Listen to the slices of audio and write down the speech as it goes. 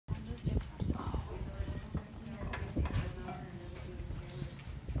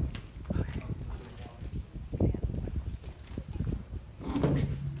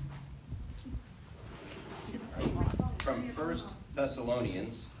1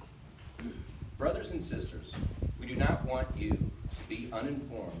 Thessalonians, brothers and sisters, we do not want you to be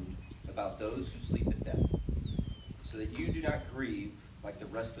uninformed about those who sleep in death, so that you do not grieve like the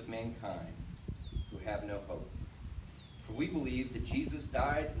rest of mankind who have no hope. For we believe that Jesus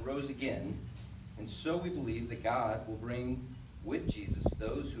died and rose again, and so we believe that God will bring with Jesus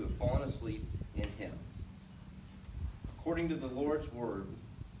those who have fallen asleep in him. According to the Lord's word,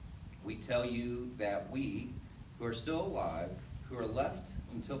 we tell you that we, who are still alive, who are left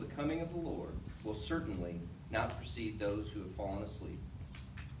until the coming of the Lord, will certainly not precede those who have fallen asleep.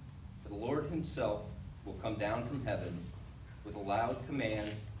 For the Lord himself will come down from heaven with a loud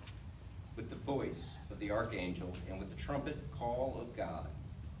command, with the voice of the archangel, and with the trumpet call of God.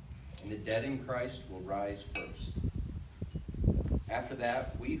 And the dead in Christ will rise first. After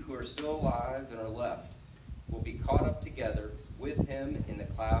that, we who are still alive and are left will be caught up together with him in the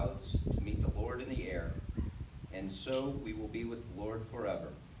clouds to meet the Lord in the air, and so we will be with the Lord forever.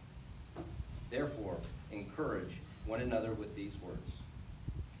 Therefore, encourage one another with these words.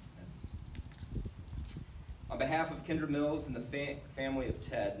 On behalf of Pifer-Mills and the family of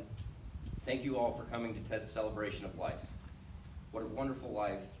Ted, thank you all for coming to Ted's celebration of life. What a wonderful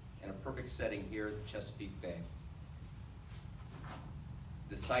life and a perfect setting here at the Chesapeake Bay.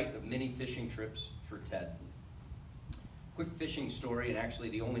 The site of many fishing trips for Ted. Quick fishing story, and actually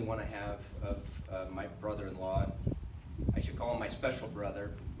the only one I have of my brother-in-law. I should call him my special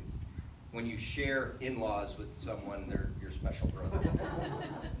brother. When you share in-laws with someone, they're your special brother.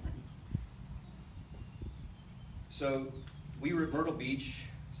 So we were at Myrtle Beach,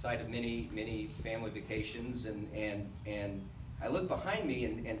 site of many family vacations, and I look behind me,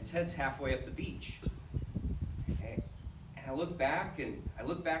 and Ted's halfway up the beach. And I look back, and I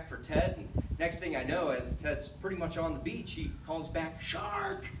look back for Ted, and next thing I know, as Ted's pretty much on the beach, he calls back,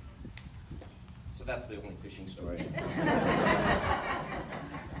 "Shark!" So that's the only fishing story.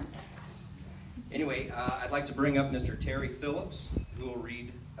 Anyway, I'd like to bring up Mr. Terry Phillips, who will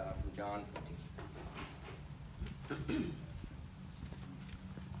read from John 14.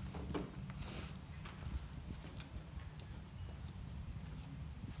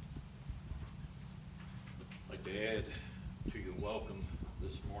 I'd like to add to your welcome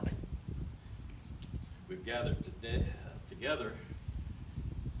this morning. We've gathered together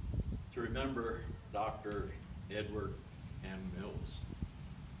to remember Dr. Edward M. Mills,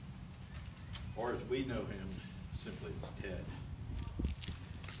 or as we know him, simply as Ted.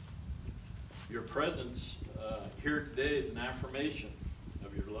 Your presence here today is an affirmation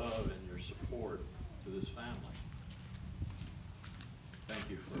of your love and your support to this family. Thank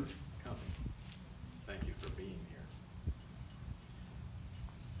you for coming. Thank you for being here.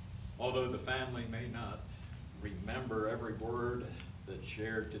 Although the family may not remember every word that's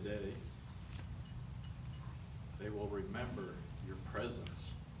shared today, they will remember your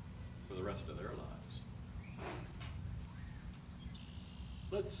presence for the rest of their lives.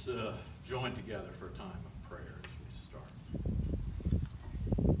 Let's join together for a time of prayer as we start.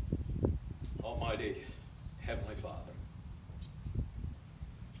 Almighty Heavenly Father,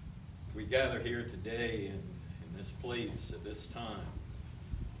 we gather here today in this place at this time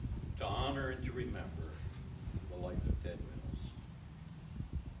to honor and to remember the life of Ted Mills.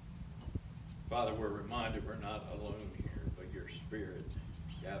 Father, we're reminded we're not alone here, but your Spirit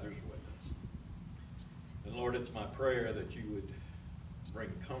gathers with us. And Lord, it's my prayer that you would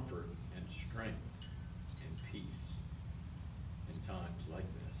bring comfort and strength and peace in times like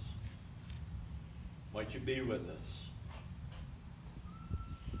this. Might you be with us.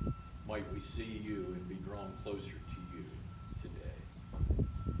 Might we see you and be drawn closer to you today.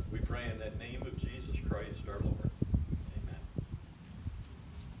 We pray in that name of Jesus Christ our Lord. Amen.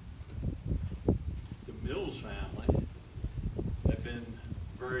 The Mills family have been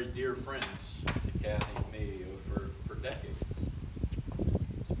very dear friends to Kathy and me for decades.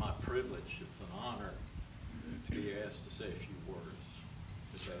 It's my privilege, it's an honor to be asked to say a few words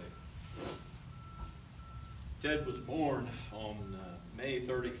today. Ted was born on May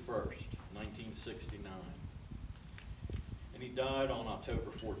 31st, 1969, and he died on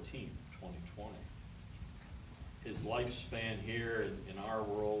October 14th, 2020. His lifespan here in our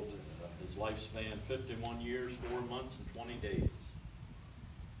world, his lifespan 51 years, 4 months, and 20 days.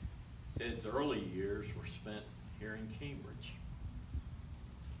 Ted's early years were spent here in Cambridge.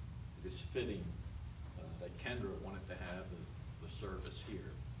 It is fitting that Kendra wanted to have the service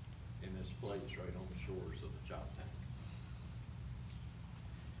here in this place right on the shores of the Choptank.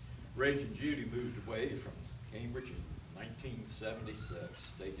 Rage and Judy moved away from Cambridge in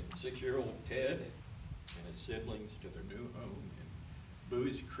 1976, taking 6-year-old Ted and his siblings to their new home in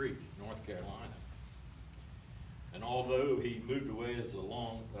Bowie's Creek, North Carolina. And although he moved away as a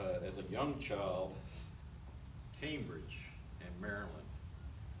young child, Cambridge and Maryland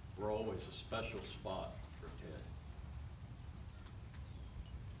were always a special spot for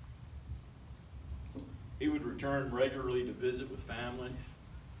Ted. He would return regularly to visit with family.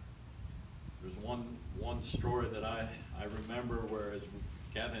 There's one story that I remember where, as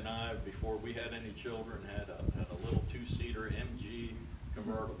Kathy and I, before we had any children, had a little two-seater MG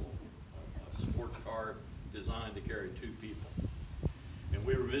convertible, a sports car designed to carry 2 people. And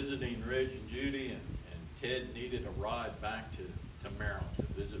we were visiting Ridge and Judy, and Ted needed a ride back to Maryland to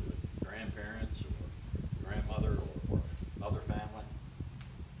visit with grandparents or grandmother or other family.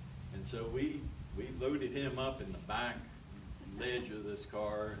 And so we loaded him up in the back ledge of this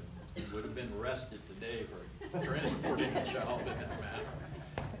car, and would have been arrested today for transporting a child in that manner.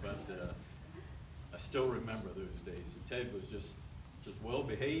 But I still remember those days. And Ted was just well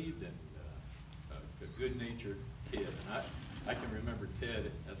behaved and a good-natured kid. And I can remember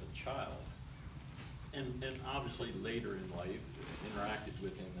Ted as a child, and obviously later in life interacted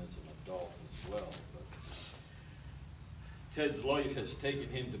with him as an adult as well. But Ted's life has taken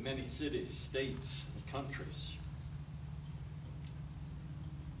him to many cities, states, and countries.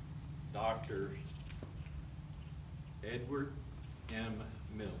 Dr. Edward M.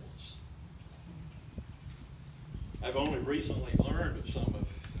 Mills. I've only recently learned of some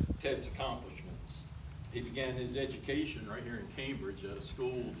of Ted's accomplishments. He began his education right here in Cambridge at a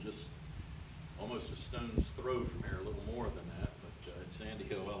school just almost a stone's throw from here, a little more than that, but at Sandy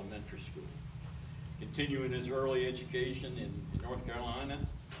Hill Elementary School. Continuing his early education in North Carolina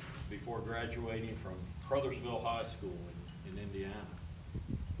before graduating from Crothersville High School in Indiana.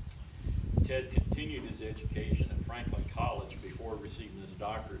 Ted continued his education at Franklin College before receiving his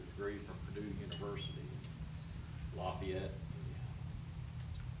doctorate degree from Purdue University in Lafayette, Indiana.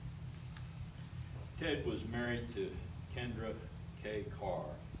 Ted was married to Kendra K. Carr,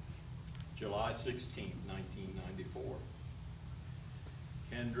 July 16, 1994.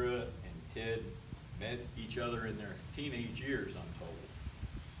 Kendra and Ted met each other in their teenage years, I'm told.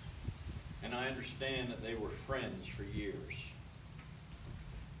 And I understand that they were friends for years.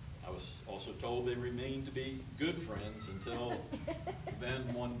 I was also told they remained to be good friends until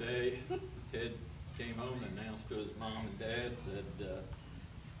then one day Ted came home and announced to his mom and dad, said,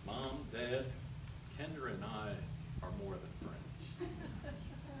 Mom, Dad, Kendra and I are more than friends.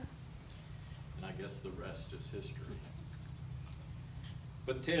 And I guess the rest is history.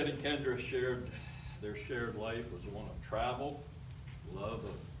 But Ted and Kendra their shared life was one of travel, love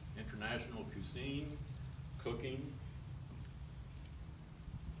of international cuisine, cooking.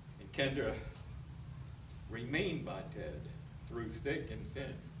 And Kendra remained by Ted through thick and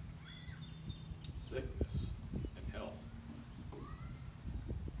thin, sickness and health.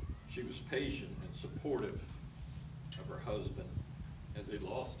 She was patient and supportive of her husband as he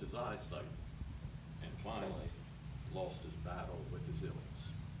lost his eyesight and finally lost his battle with his illness.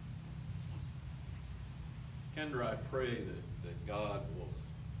 Kendra, I pray that God will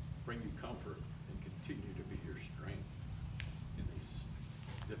bring you comfort and continue to be your strength in these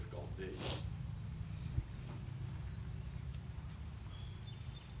difficult days.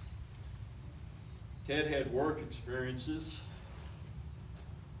 Ted had work experiences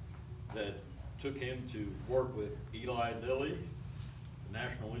that took him to work with Eli Lilly, the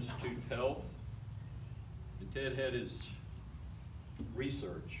National Institute of Health, and Ted had his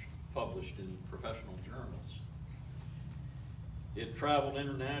research published in professional journals. He had traveled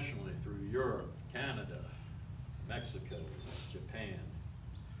internationally through Europe, Canada, Mexico, Japan,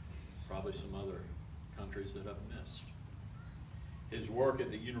 probably some other countries that I've missed. His work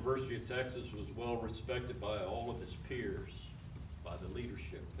at the University of Texas was well respected by all of his peers, by the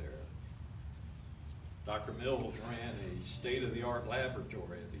leadership there. Dr. Mills ran a state-of-the-art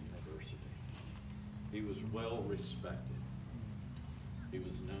laboratory at the university. He was well respected. He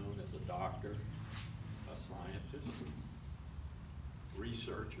was known as a doctor, a scientist,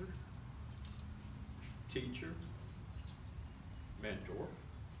 researcher, teacher, mentor.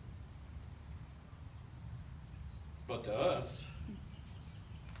 But to us,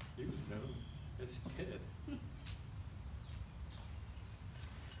 he was known as Ted.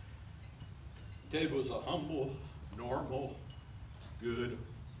 Ted was a humble, normal, good,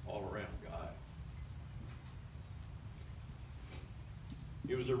 all-around guy.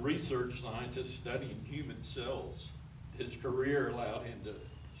 He was a research scientist studying human cells. His career allowed him to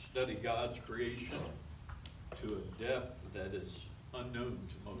study God's creation to a depth that is unknown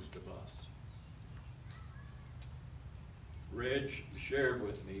to most of us. Reg shared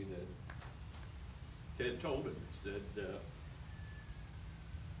with me that Ted told him, he said,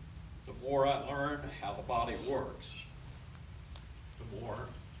 the the more I learn how the body works, the more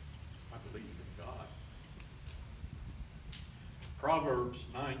I believe in God. Proverbs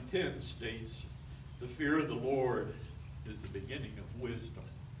 9:10 states, "The fear of the Lord is the beginning of wisdom."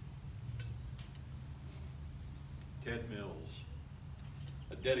 Ted Mills,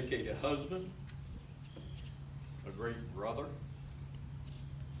 a dedicated husband, a great brother,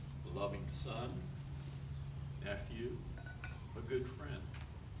 a loving son, nephew, a good friend.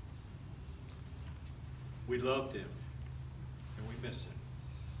 We loved him, and we miss him.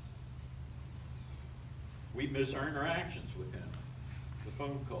 We miss our interactions with him, the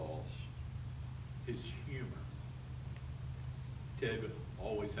phone calls, his humor. Ted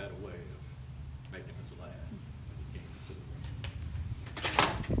always had a way of making us laugh when he came to the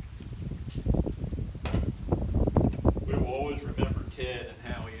room. We will always remember Ted and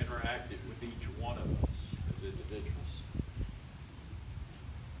how he interacted with each one of us as individuals.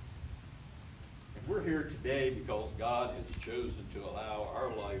 And we're here today because God has chosen to allow our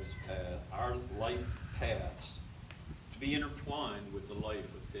life paths to be intertwined with the life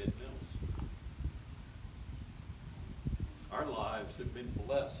of Ted Mills. Our lives have been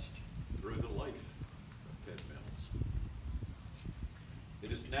blessed through the life of Ted Mills.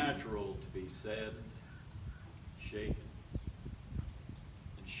 It is natural to be saddened, shaken,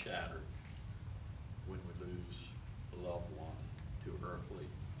 and shattered when we lose a loved one to earthly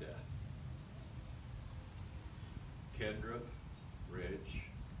death. Kendra, Rich,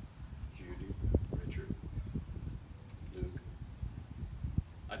 Judy, Richard, Luke,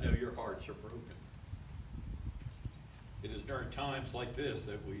 I know your hearts are broken. It is during times like this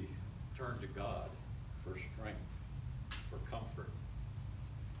that we turn to God for strength, for comfort.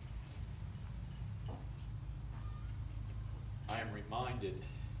 I am reminded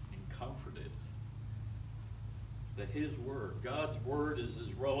and comforted that His Word, God's Word, is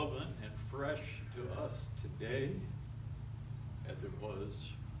as relevant and fresh to us today as it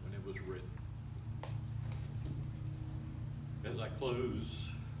was when it was written. As I close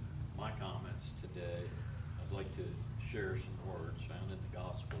my comments today, I'd like to share some words found in the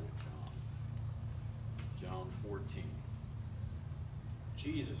Gospel of John. John 14.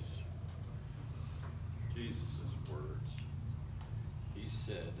 Jesus' words. He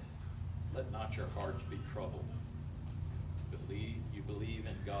said, "Let not your hearts be troubled. You believe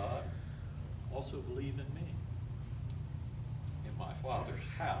in God, also believe in me. In my Father's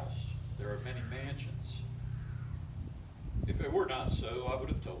house there are many mansions. If it were not so, I would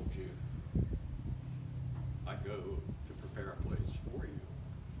have told you. I go to prepare a place for you.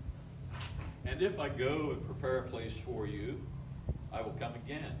 And if I go and prepare a place for you, I will come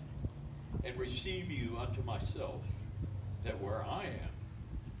again and receive you unto myself, that where I am,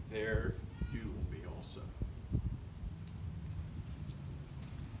 there you will be also."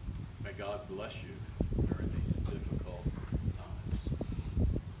 May God bless you during these difficult times.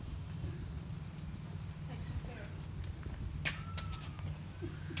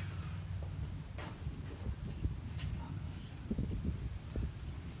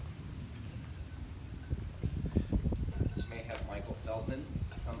 May have Michael Feldman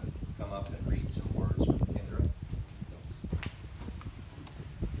come up and read some words from Kendra.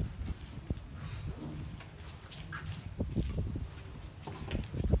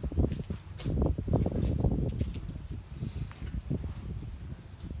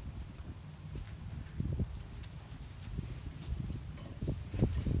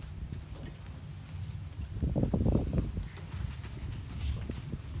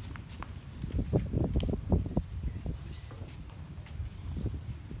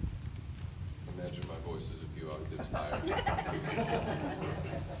 Imagine my voice is a few octaves higher.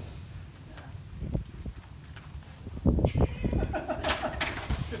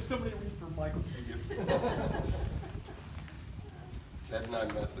 Could somebody read for Michael? Ted and I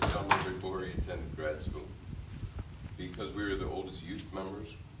met the summer before he attended grad school. Because we were the oldest youth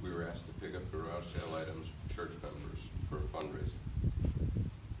members, we were asked to pick up garage sale items for church members for a fundraiser.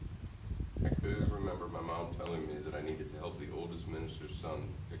 I clearly remember my mom telling me that I needed to help the oldest minister's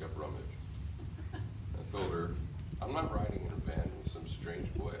son pick up rummage. I told her, "I'm not riding in a van with some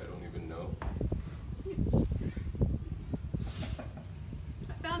strange boy I don't even know."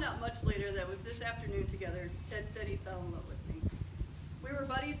 I found out much later that it was this afternoon together Ted said he fell in love with me. We were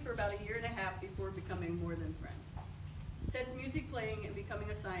buddies for about a year and a half before becoming more than friends. Ted's music playing and becoming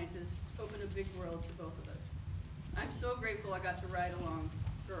a scientist opened a big world to both of us. I'm so grateful I got to ride along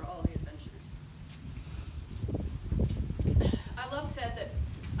for all the adventures. I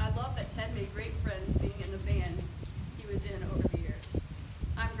love that Ted made great friends being in the band he was in over the years.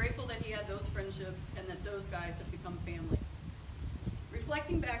 I'm grateful that he had those friendships and that those guys have become family.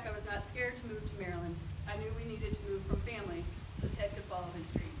 Reflecting back, I was not scared to move to Maryland. I knew we needed to move from family so Ted could follow his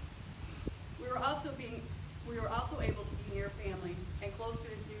dreams. We were also able to be near family and close to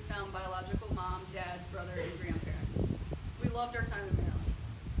his newfound biological mom, dad, brother, and grandparents. We loved our time in Maryland.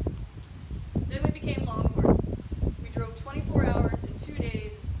 Then we became Longhorns. We drove 24 hours in 2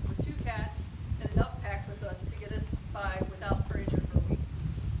 days with 2 cats and enough packed with us to get us by without furniture for a week,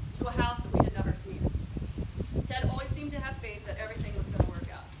 to a house that we had never seen. Ted always seemed to have faith that everything was going to work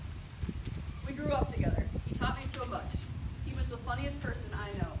out. We grew up together. He taught me so much. He was the funniest person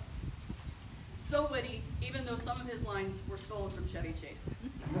I know. So witty, even though some of his lines were stolen from Chevy Chase.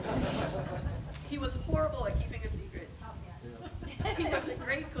 He was horrible at keeping a secret. He was a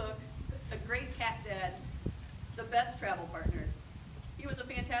great cook, a great cat dad, the best travel partner. He was a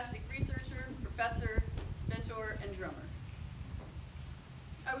fantastic researcher, professor, mentor, and drummer.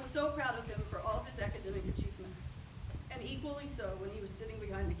 I was so proud of him for all of his academic achievements, and equally so when he was sitting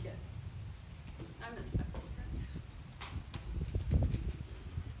behind the kid. I miss my best friend.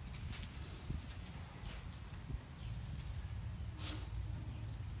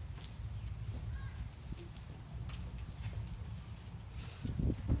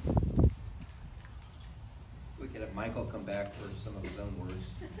 We could have Michael come back for some of his own words.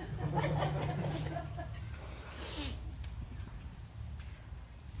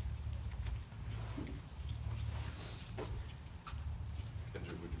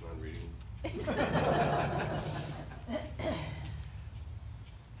 Kendra, would you mind reading?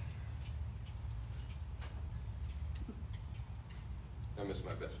 I miss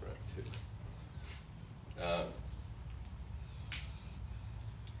my best friend too.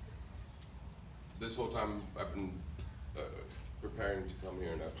 This whole time I've been preparing to come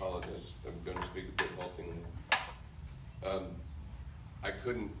here, and I apologize, I'm going to speak a bit haltingly. I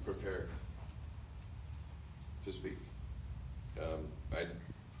couldn't prepare to speak. I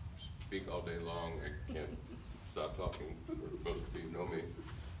speak all day long. I can't stop talking, for most of you know me,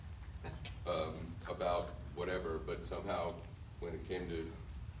 about whatever, but somehow when it came to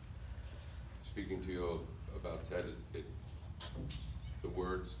speaking to you about Ted, the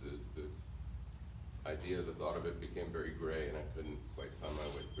words, the idea, the thought of it became very gray, and I couldn't quite find my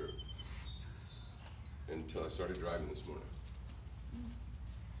way through until I started driving this morning.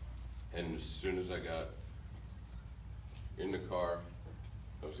 And as soon as I got in the car,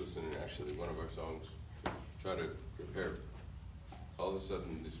 I was listening to actually one of our songs, try to prepare. All of a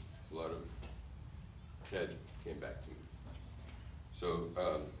sudden, this flood of Ted came back to me. So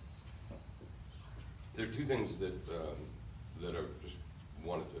there are 2 things that I just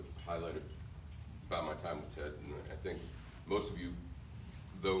wanted to highlight about my time with Ted, and I think most of you,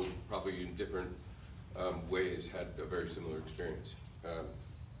 though probably in different ways, had a very similar experience.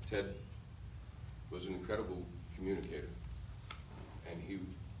 Ted was an incredible communicator, and he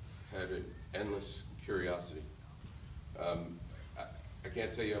had an endless curiosity. I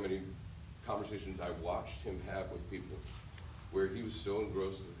can't tell you how many conversations I watched him have with people where he was so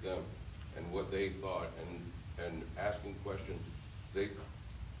engrossed with them and what they thought, and asking questions. They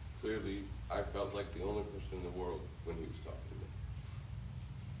clearly, I felt like the only person in the world when he was talking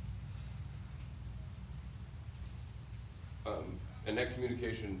to me. And that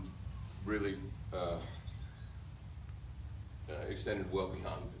communication really extended well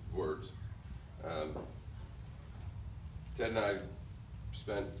beyond words. Ted and I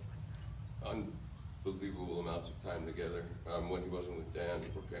spent unbelievable amounts of time together when he wasn't with Dan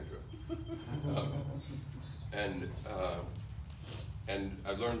or Kendra. And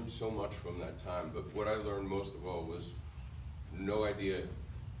I learned so much from that time, but what I learned most of all was no idea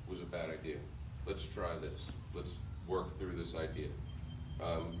was a bad idea. Let's try this. Let's work through this idea.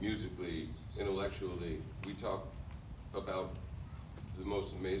 Musically, intellectually, we talk about the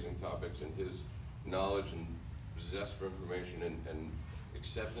most amazing topics, and his knowledge and zest for information and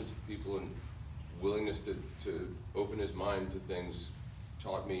acceptance of people and willingness to open his mind to things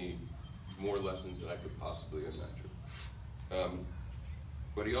taught me more lessons than I could possibly imagine.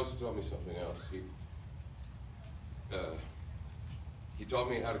 But he also taught me something else. He taught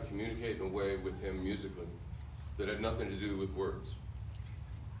me how to communicate in a way with him musically that had nothing to do with words.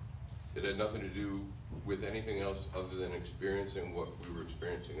 It had nothing to do with anything else other than experiencing what we were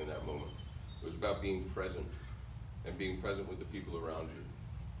experiencing in that moment. It was about being present, and being present with the people around you.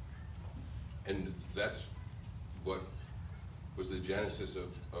 And that's what was the genesis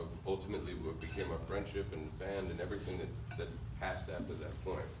of ultimately what became our friendship and band and everything that passed after that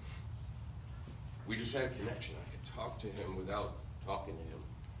point. We just had a connection. I could talk to him without talking to him.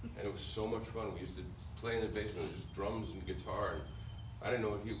 And it was so much fun. We used to play in the basement with just drums and guitar. And I didn't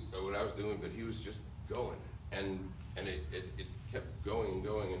know what I was doing, but he was just going. And it kept going and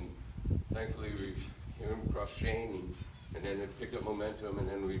going, and thankfully we came across Shane, and then it picked up momentum, and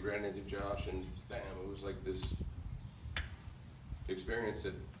then we ran into Josh, and bam, it was like this experience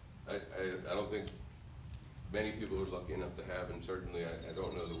that I don't think many people are lucky enough to have, and certainly I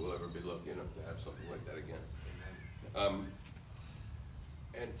don't know that we'll ever be lucky enough to have something like that again.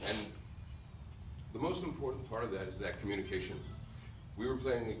 And the most important part of that is that communication. We were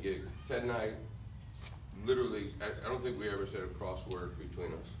playing a gig. Ted and I literally, I don't think we ever said a cross word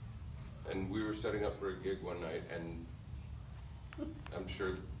between us. And we were setting up for a gig one night, and I'm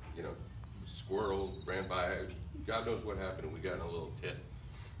sure, you know, squirrel ran by. God knows what happened, and we got in a little tit.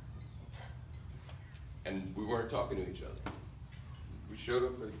 And we weren't talking to each other. We showed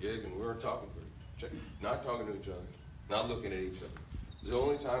up for the gig, and we weren't talking not talking to each other, not looking at each other. It's the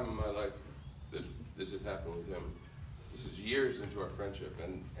only time in my life that this has happened with him. This is years into our friendship,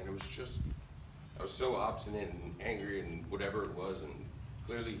 and it was just, I was so obstinate and angry and whatever it was, and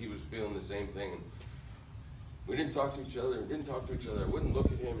clearly he was feeling the same thing. And we didn't talk to each other, I wouldn't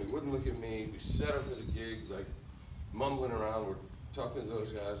look at him, he wouldn't look at me. We set up at the gig, like mumbling around, we're talking to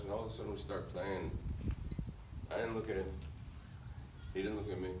those guys, and all of a sudden we start playing. I didn't look at him, he didn't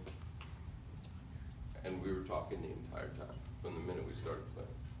look at me. And we were talking the entire time, from the minute we started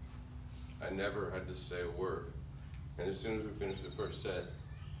playing. I never had to say a word. And as soon as we finished the first set,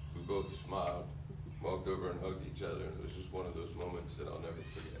 we both smiled, walked over and hugged each other, and it was just one of those moments that I'll never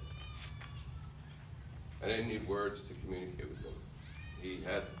forget. I didn't need words to communicate with him. He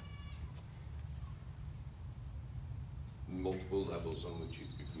had multiple levels on which you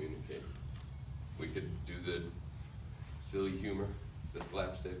could communicate. We could do the silly humor, the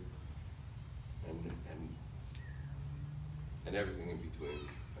slapstick, and everything in between.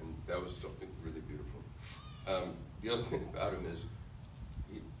 And that was something really beautiful. The other thing about him is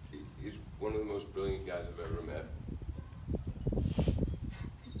he's one of the most brilliant guys I've ever met.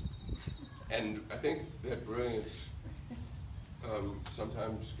 And I think that brilliance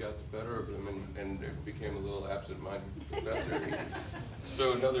sometimes got the better of him, and it became a little absent-minded professor.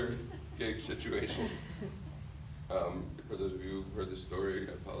 So another gig situation. For those of you who've heard the story,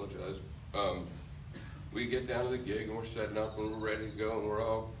 I apologize. We get down to the gig, and we're setting up, and we're ready to go, and we're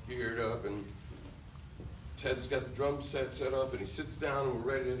all geared up, and Ted's got the drum set up, and he sits down, and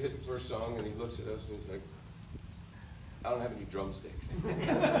we're ready to hit the first song, and he looks at us, and he's like, I don't have any drumsticks.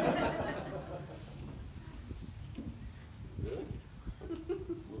 Really?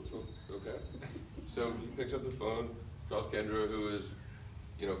 Okay. So he picks up the phone, calls Kendra, who is,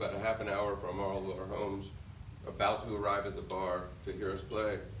 you know, about a half an hour from all of our homes, about to arrive at the bar to hear us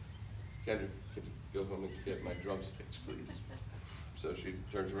play. Kendra, could you go home and get my drumsticks, please? So she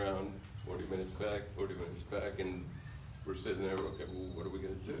turns around, 40 minutes back, and we're sitting there, okay, well, what are we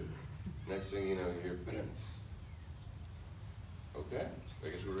gonna do? Next thing you know, you hear, ba-dum-ts. Okay, I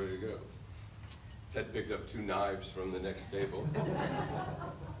guess we're ready to go. Ted picked up 2 knives from the next table,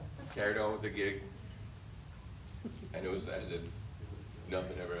 carried on with the gig, and it was as if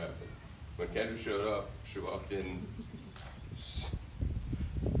nothing ever happened. When Kendra showed up, she walked in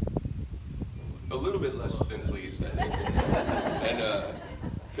a little bit less than pleased, I think. And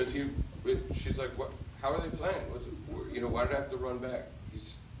because she's like, "What? How are they playing? Was it, you know, why did I have to run back?"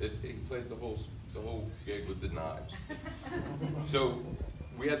 He played the whole gig with the knives. So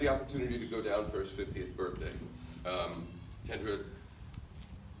we had the opportunity to go down for his 50th birthday. Kendra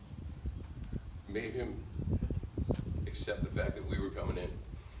made him accept the fact that we were coming in.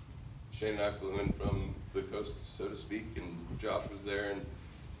 Shane and I flew in from the coast, so to speak, and Josh was there, and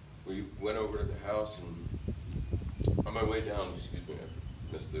we went over to the house, and on my way down, excuse me,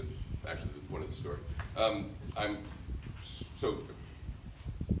 I missed the point of the story. So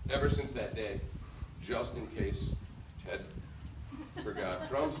ever since that day, just in case Ted forgot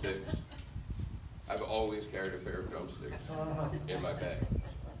drumsticks, I've always carried a pair of drumsticks in my bag.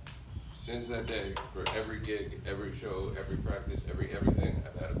 Since that day, for every gig, every show, every practice, everything,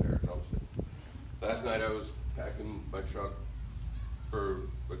 I've had a pair of drumsticks. Last night I was packing my truck for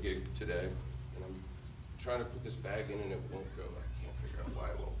a gig today, and I'm trying to put this bag in and it won't go. I can't figure out why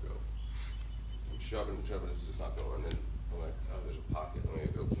it won't go. I'm shoving, it's just not going. And I'm like, oh, there's a pocket, let me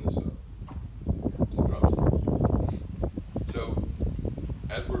open this up. It's a drumstick. So,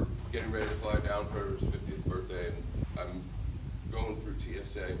 as we're getting ready to fly down for his 50th birthday, I'm going through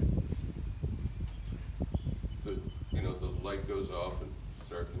TSA. The light goes off and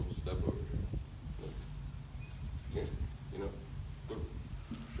start to step over here. Yeah,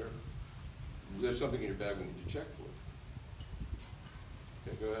 sure. There's something in your bag we need to check for.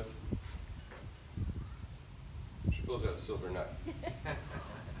 Okay, go ahead. She pulls out a silver knife,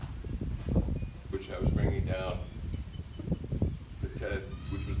 which I was bringing down Ted,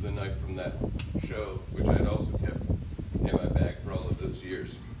 which was the knife from that show, which I had also kept in my bag for all of those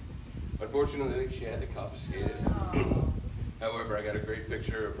years. Unfortunately, she had to confiscate it. However, I got a great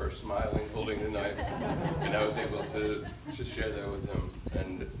picture of her smiling, holding the knife, and I was able to share that with him.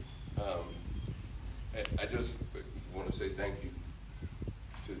 And I just want to say thank you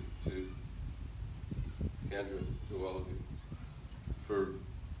to Andrew, to all of you, for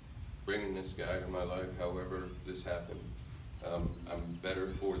bringing this guy to my life, however this happened. I'm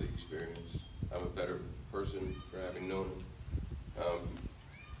better for the experience. I'm a better person for having known him.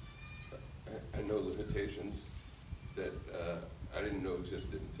 I know limitations that I didn't know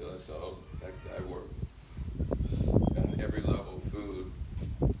existed until I saw that guy work. On every level: food,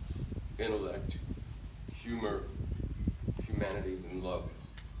 intellect, humor, humanity, and love.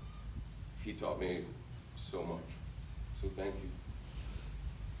 He taught me so much. So thank you.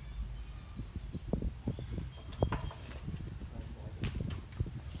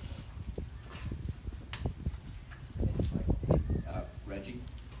 Reggie?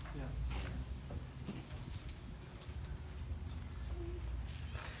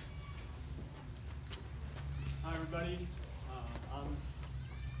 Hi, everybody. I'm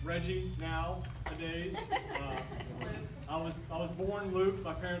Reggie nowadays. I was born Luke.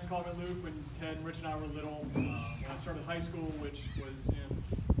 My parents called me Luke when Ted and Rich and I were little. When I started high school, which was in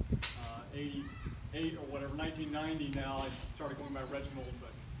 88 or whatever, 1990 now, I started going by Reginald,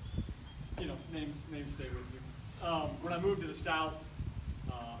 but you know, names stay with you. When I moved to the South,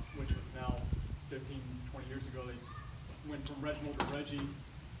 which was now 15, 20 years ago, they went from Reginald to Reggie.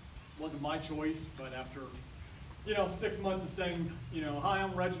 Wasn't my choice, but after 6 months of saying, hi,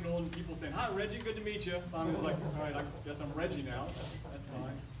 I'm Reginald, and people saying, hi, Reggie, good to meet you. I was like, all right, I guess I'm Reggie now. That's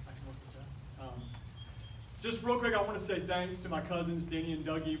fine. I can work with that. Just real quick, I want to say thanks to my cousins, Danny and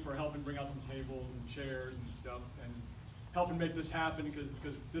Dougie, for helping bring out some tables and chairs and stuff, and helping make this happen, because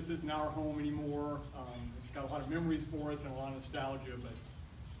this isn't our home anymore. It's got a lot of memories for us and a lot of nostalgia, but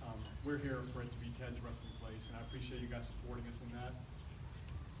we're here for it to be Ted's Wrestling Place, and I appreciate you guys supporting us in that.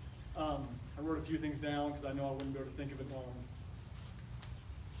 I wrote a few things down because I know I wouldn't be able to think of it while I'm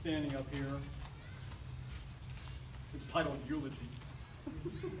standing up here. It's titled Eulogy.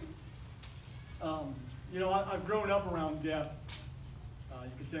 I've grown up around death.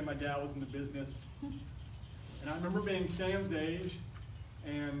 You could say my dad was in the business. And I remember being Sam's age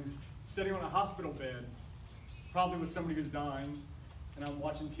and sitting on a hospital bed, probably with somebody who's dying, and I'm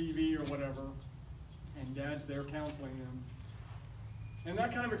watching TV or whatever, and Dad's there counseling them. And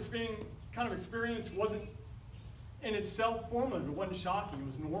that kind of experience wasn't in itself formative. It wasn't shocking. It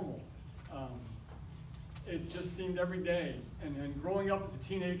was normal. It just seemed every day. And growing up as a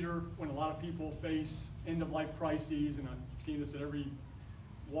teenager, when a lot of people face end-of-life crises, and I've seen this at every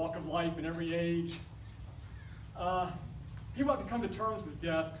walk of life and every age, people have to come to terms with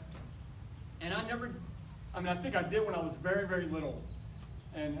death. And I think I did when I was very, very little.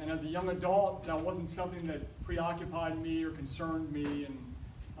 And as a young adult, that wasn't something that preoccupied me or concerned me. And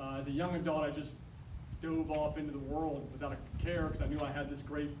as a young adult, I just dove off into the world without a care, because I knew I had this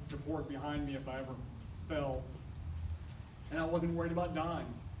great support behind me if I ever fell. And I wasn't worried about dying.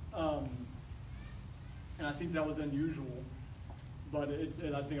 And I think that was unusual, but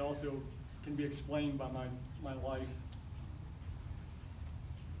it I think also can be explained by my life.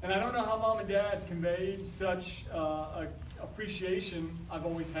 And I don't know how Mom and Dad conveyed such appreciation I've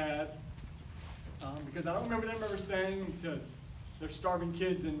always had, because I don't remember them ever saying to their starving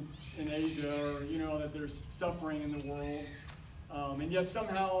kids in Asia, or that there's suffering in the world. And yet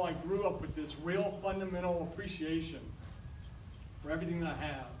somehow I grew up with this real fundamental appreciation for everything that I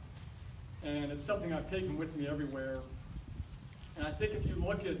have. And it's something I've taken with me everywhere. And I think if you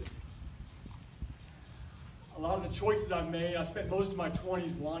look at a lot of the choices I've made, I spent most of my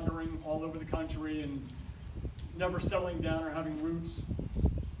 20s wandering all over the country and never settling down or having roots.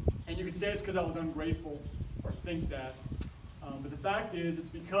 And you could say it's because I was ungrateful, or think that. But the fact is, it's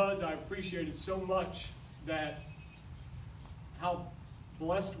because I appreciated so much that how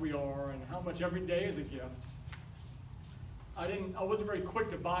blessed we are and how much every day is a gift. I wasn't very quick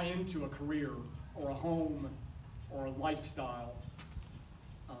to buy into a career or a home or a lifestyle,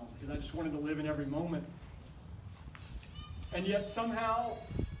 because I just wanted to live in every moment. And yet somehow,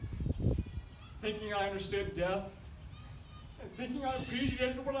 thinking I understood death and thinking I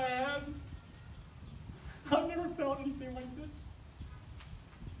appreciated what I had, I've never felt anything like this.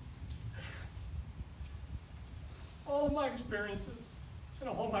 All of my experiences and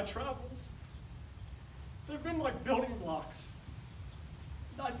all of my travels, they've been like building blocks.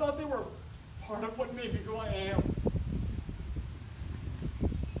 I thought they were part of what made me who I am.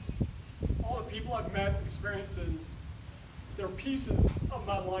 All the people I've met, experiences, They're pieces of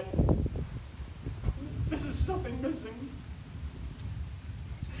my life. This is something missing.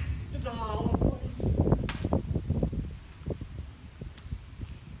 It's a hollow place.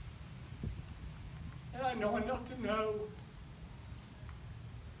 And I know enough to know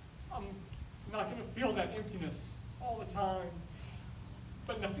I'm not going to feel that emptiness all the time,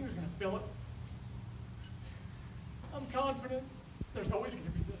 but nothing's going to fill it. I'm confident there's always going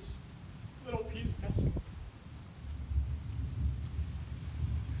to be this little piece missing.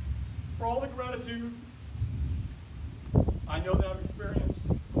 For all the gratitude I know that I've experienced,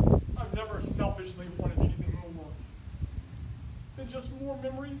 I've never selfishly wanted anything more than just more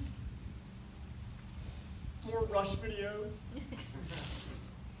memories, more Rush videos,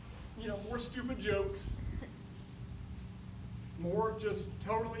 more stupid jokes, more just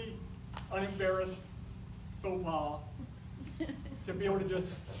totally unembarrassed faux pas, to be able to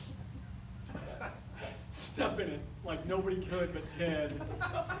just step in it like nobody could but Ted,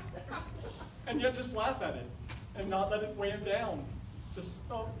 and yet just laugh at it and not let it weigh him down. Just,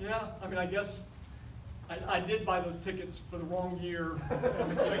 oh yeah, I mean, I guess I did buy those tickets for the wrong year,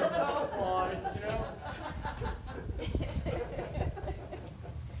 and it's like, oh, fly,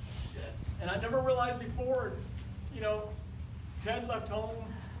 And I never realized before, Ted left home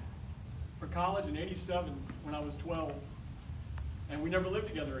for college in '87 when I was 12, and we never lived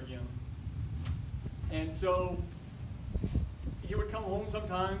together again. And so he would come home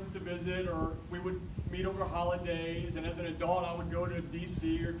sometimes to visit, or we would meet over holidays, and as an adult I would go to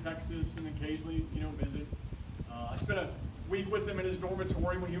DC or Texas and occasionally, visit. I spent a week with him in his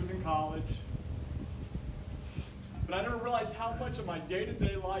dormitory when he was in college. But I never realized how much of my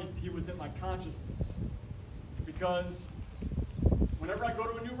day-to-day life he was in my consciousness. Because whenever I go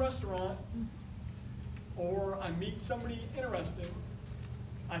to a new restaurant, or I meet somebody interesting,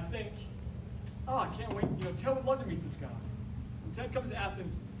 I think, oh, I can't wait, Ted would love to meet this guy. When Ted comes to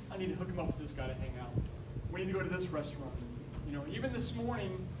Athens, I need to hook him up with this guy to hang out. We need to go to this restaurant. Even this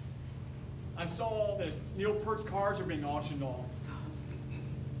morning, I saw that Neil Peart's cars are being auctioned off.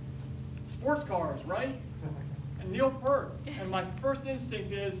 Sports cars, right? And Neil Peart. And my first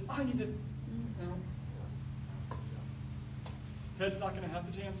instinct is, I need to, Ted's not going to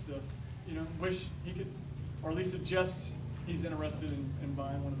have the chance to, wish he could, or at least suggest he's interested in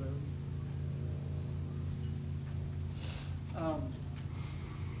buying one of those.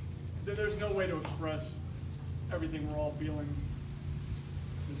 There's no way to express everything we're all feeling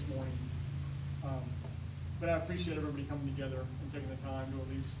this morning. But I appreciate everybody coming together and taking the time to at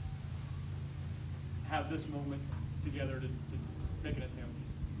least have this moment together to make an attempt.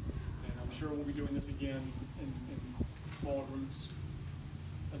 And I'm sure we'll be doing this again in small groups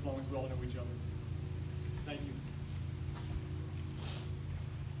as long as we all know each other. Thank you.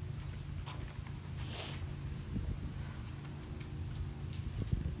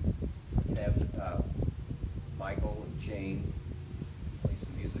 Have Michael and Jane play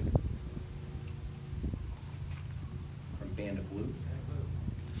some music from Band of Blue.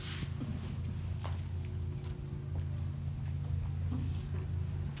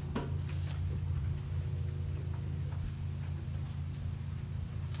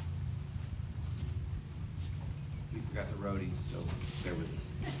 We forgot the roadies, so bear with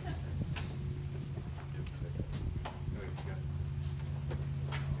us.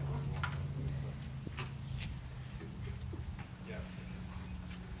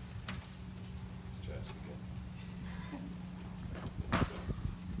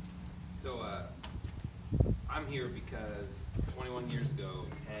 So, I'm here because 21 years ago,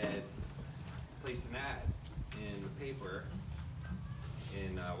 Ted placed an ad in the paper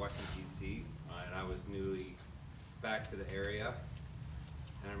in Washington, D.C., and I was newly back to the area.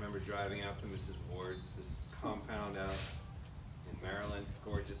 And I remember driving out to Mrs. Ward's, this compound out in Maryland,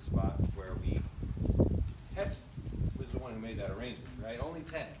 gorgeous spot where Ted was the one who made that arrangement, right? Only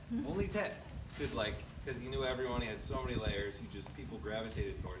Ted could, because he knew everyone, he had so many layers, people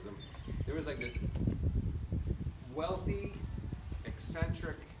gravitated towards him. There was this wealthy,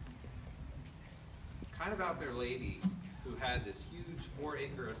 eccentric, kind of out there lady who had this huge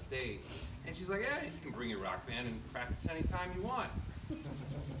 4-acre estate, and she's like, yeah, you can bring your rock band and practice anytime you want. And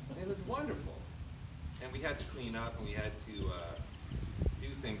it was wonderful. And we had to clean up, and we had to do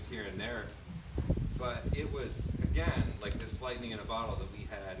things here and there. But it was, again, like this lightning in a bottle that we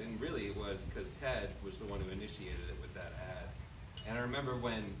had, and really it was because Ted was the one who initiated it with that ad. And I remember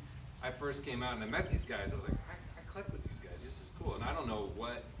when I first came out and I met these guys, I was like, I click with these guys, this is cool. And I don't know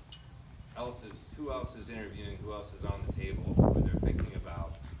who else is interviewing, who else is on the table, what they're thinking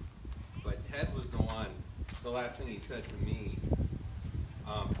about. But Ted was the one, the last thing he said to me,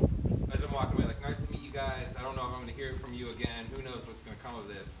 as I'm walking away, like, nice to meet you guys. I don't know if I'm going to hear from you again. Who knows what's going to come of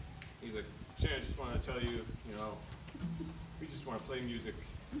this? He's like, Shane, I just want to tell you, you know, we just want to play music,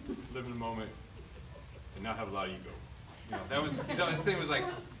 live in the moment, and not have a lot of ego. You know, that was his thing was like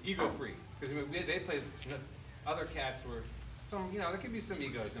ego-free, because they played. You know, other cats were some. You know, there could be some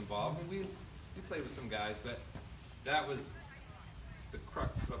egos involved, and we played with some guys, but that was the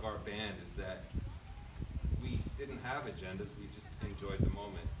crux of our band, is that we didn't have agendas. We just enjoyed the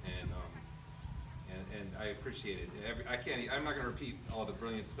moment, and I appreciate it. I'm not going to repeat all the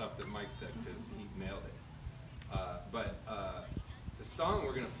brilliant stuff that Mike said, because he nailed it. But the song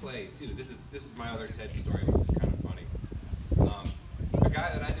we're going to play too. This is my other TED story, which is kind of funny. A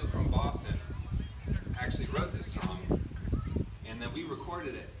guy that I knew from Boston actually wrote this song, and then we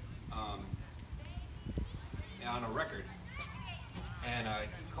recorded it on a record. And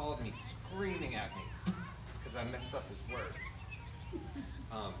he called me screaming at me because I messed up his words.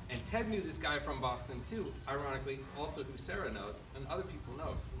 And Ted knew this guy from Boston too, ironically, also who Sarah knows and other people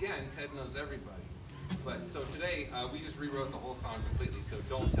know. Again, Ted knows everybody. But so today, we just rewrote the whole song completely, so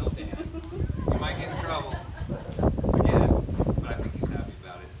don't tell Dan. You might get in trouble again, but I think he's happy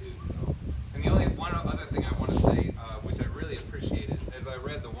about it too. So, and the only one other thing I want to say, which I really appreciate, is as I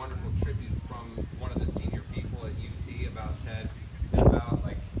read the wonderful tribute from one of the senior people at UT about Ted, and about,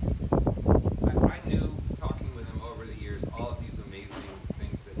 like, I knew, talking with him over the years, all of these amazing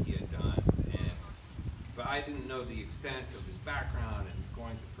things that he had done, but I didn't know the extent of his background and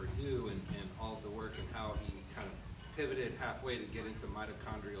going to Purdue and all of the work, and how he kind of pivoted halfway to get into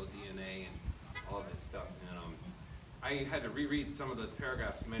mitochondrial DNA and all of this stuff. And I had to reread some of those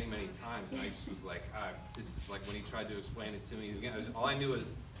paragraphs many, many times, and I just was like, this is like when he tried to explain it to me. Again, all I knew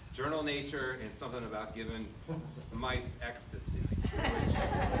was Journal Nature and something about giving mice ecstasy.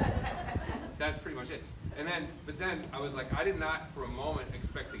 That's pretty much it. But then I was like, I did not for a moment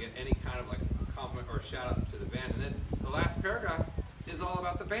expect to get any kind of like compliment or shout out to the band. And then the last paragraph is all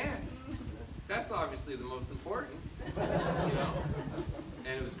about the band. That's obviously the most important, you know.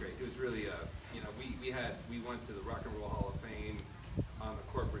 And it was great. It was really, you know, we went to the Rock and Roll Hall of Fame on the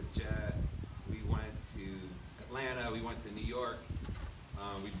corporate jet. We went to Atlanta. We went to New York.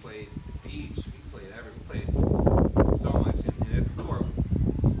 We played the beach. We played so much. And at the core,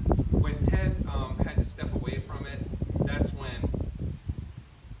 when Ted had to step away from it, that's when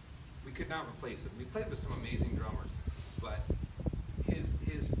we could not replace it. We played with some amazing drummers, but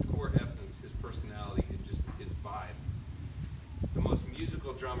his core essence, his personality, and just his vibe. The most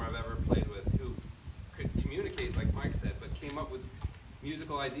musical drummer I've ever played with, who could communicate, like Mike said, but came up with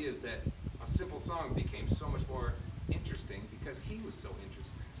musical ideas that a simple song became so much more interesting because he was so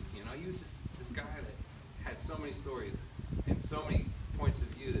interesting. You know, he was just this guy that had so many stories and so many points of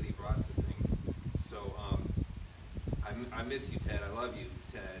view that he brought to things. So I miss you, Ted. I love you,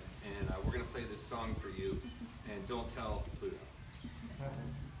 Ted. And we're going to play this song for you. And don't tell Pluto. All right.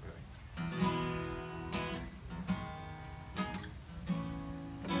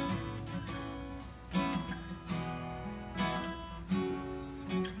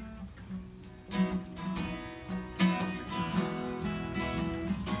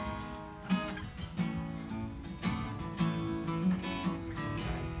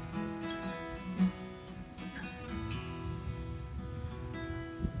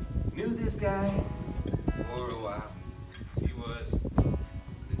 Knew this guy for a while. He was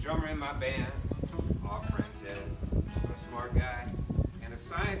the drummer in my band, our friend Ted, a smart guy and a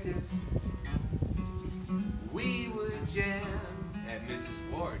scientist. We would jam at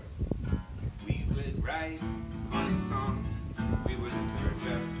Mrs. Ward's. We would write funny songs. We were the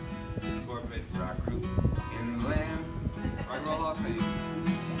best corporate rock group in the land. Rock and Roll Hall of Fame.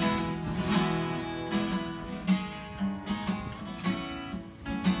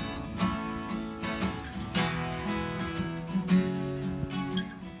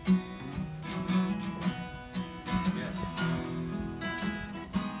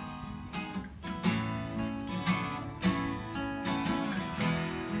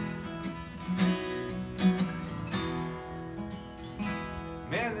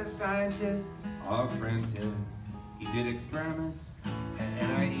 Man, the scientist, our friend Tim, he did experiments at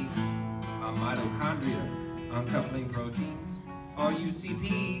NIH on mitochondria, uncoupling proteins, or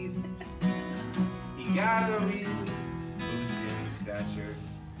UCPs. He got a real boost in stature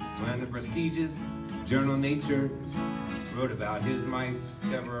when the prestigious journal Nature wrote about his mice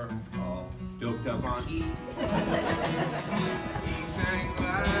that were all doped up on E. He sang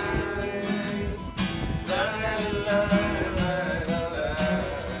la la la la.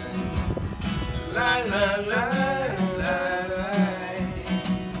 La la la la la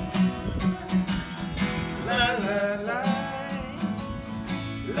la la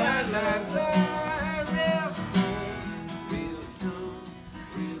la la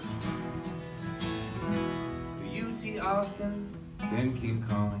wind came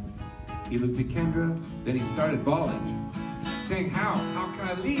calling. He looked at Kendra, then he started bawling, saying, how can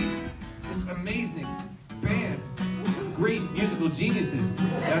I leave this amazing band of great musical geniuses?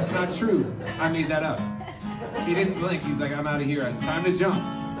 That's not true. I made that up. He didn't blink. He's like, I'm out of here. It's time to jump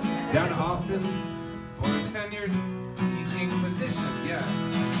down to Austin for a tenured teaching position. Yeah.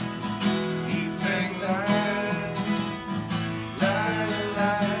 He sang la la la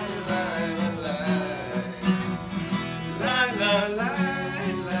la la la la la la.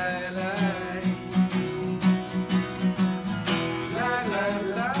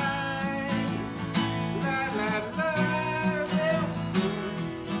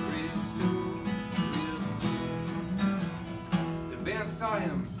 Saw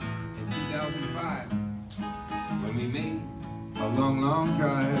him in 2005 when we made a long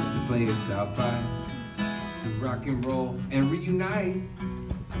drive to play at South by, to rock and roll and reunite.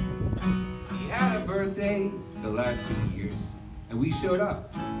 He had a birthday the last 2 years, and we showed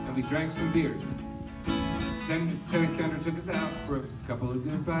up and we drank some beers. Kendra took us out for a couple of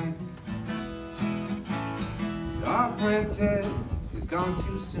good bites. Our friend Ted is gone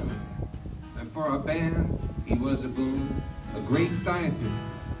too soon, and for our band he was a boon. A great scientist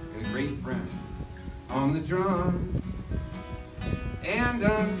and a great friend on the drum. And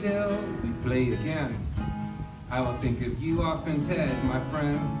until we play again, I will think of you often, Ted, my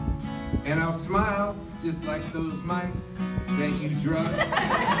friend. And I'll smile just like those mice that you drug.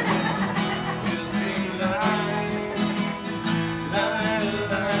 We'll sing la la la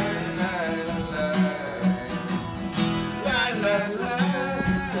la la la la la.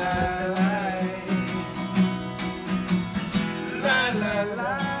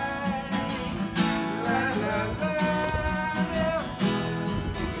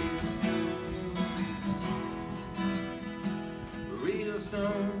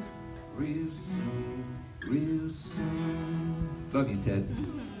 Real soon. Love you, Ted.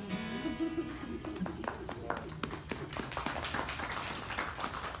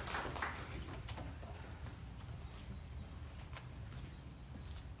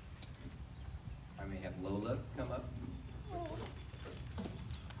 I may have Lola come up.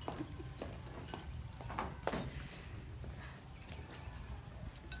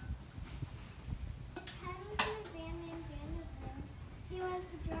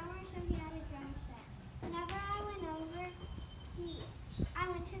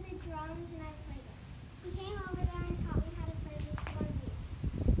 And I played it. He came over there and taught me how to play this one beat.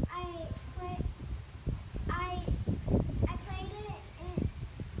 I played it and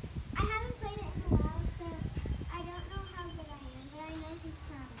I haven't played it in a while, so I don't know how good I am, but I know he's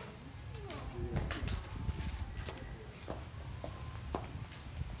proud of me.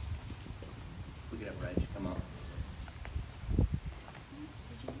 We could have Reg come up.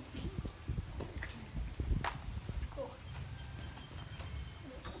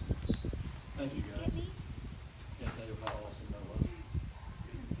 Thank you, guys. Can't tell you how awesome that was.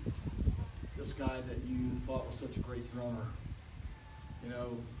 This guy that you thought was such a great drummer, you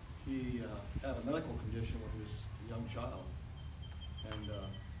know, he had a medical condition when he was a young child, and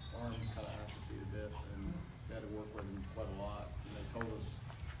arm kind of atrophied a bit, and they had to work with him quite a lot. And they told us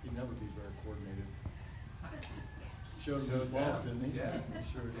he'd never be very coordinated. Showed him his balls, didn't he? Yeah. He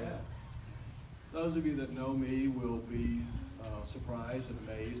sure did. Those of you that know me will be surprised and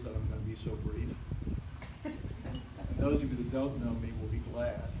amazed that I'm going to be so brief. And those of you that don't know me will be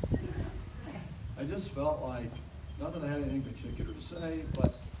glad. I just felt like, not that I had anything particular to say,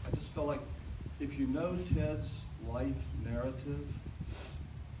 but I just felt like if you know Ted's life narrative,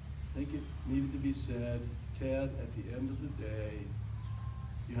 I think it needed to be said, Ted, at the end of the day,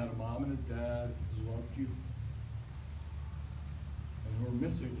 you had a mom and a dad who loved you and who are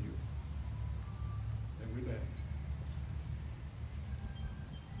missing you every day.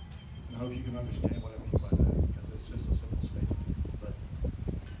 And I hope you can understand what I mean by that, because it's just a simple statement, but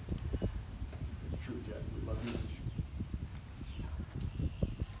it's true, Ted. We love you.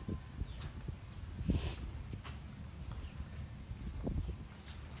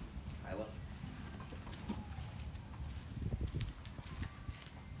 Kyla?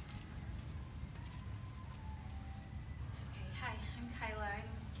 Hi, I'm Kyla.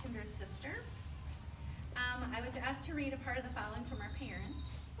 I'm Kendra's sister. I was asked to read a part of the following from our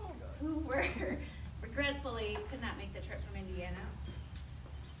parents, who were regretfully could not make the trip from Indiana.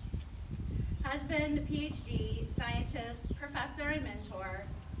 Husband, PhD, scientist, professor, and mentor.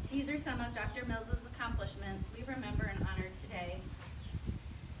 These are some of Dr. Mills's accomplishments we remember and honor today.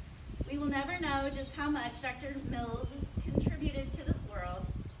 We will never know just how much Dr. Mills contributed to this world.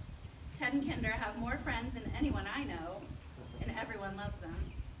 Ted and Kendra have more friends than anyone I know, and everyone loves them.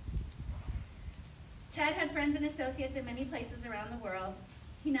 Ted had friends and associates in many places around the world.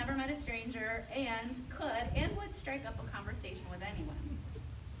 He never met a stranger and could and would strike up a conversation with anyone.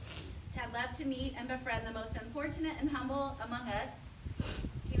 Ted loved to meet and befriend the most unfortunate and humble among us.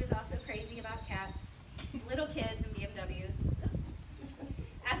 He was also crazy about cats, little kids, and BMWs.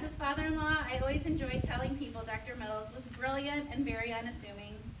 As his father-in-law, I always enjoyed telling people Dr. Mills was brilliant and very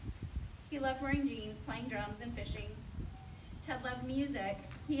unassuming. He loved wearing jeans, playing drums, and fishing. Ted loved music.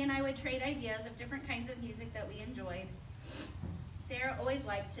 He and I would trade ideas of different kinds of music that we enjoyed. Sarah always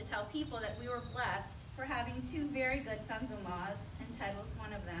liked to tell people that we were blessed for having two very good sons-in-laws, and Ted was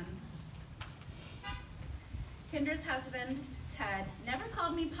one of them. Kendra's husband, Ted, never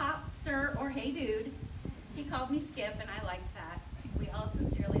called me Pop, Sir, or Hey Dude. He called me Skip, and I liked that. We all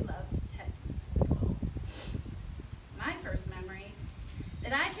sincerely loved Ted. My first memory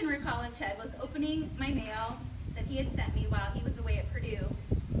that I can recall of Ted was opening my mail that he had sent me while he was away at Purdue.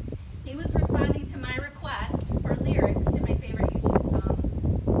 He was responding to my request for lyrics to my favorite U2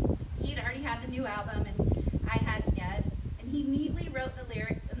 song. He'd already had the new album, and I hadn't yet, and he neatly wrote the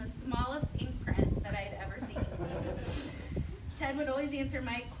lyrics in the smallest ink print that I had ever seen. Ted would always answer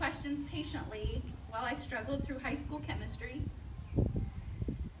my questions patiently while I struggled through high school chemistry.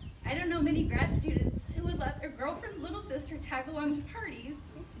 I don't know many grad students who would let their girlfriend's little sister tag along to parties,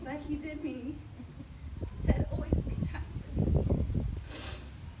 but he did me. Ted always made time for me.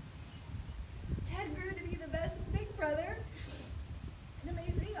 Ted grew to be the best big brother, an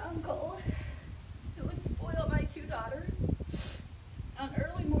amazing uncle who would spoil my two daughters on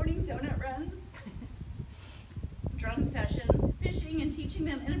early morning donut runs, drum sessions, fishing, and teaching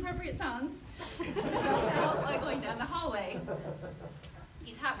them inappropriate songs to belt out while going down the hallway.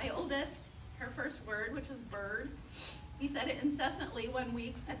 He taught my oldest her first word, which was bird. He said it incessantly one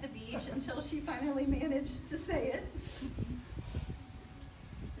week at the beach until she finally managed to say it.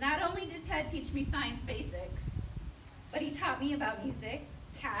 Not only did Ted teach me science basics, but he taught me about music,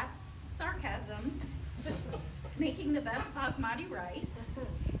 cats, sarcasm, making the best basmati rice.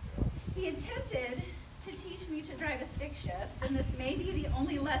 He attempted to teach me to drive a stick shift, and this may be the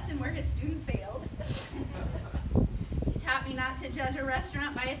only lesson where his student failed. He taught me not to judge a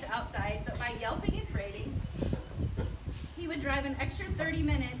restaurant by its outside, but by Yelping its rating. He would drive an extra 30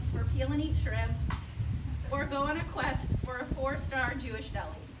 minutes for peel and eat shrimp, or go on a quest for a 4-star Jewish deli.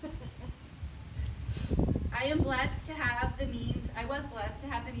 I was blessed to have the means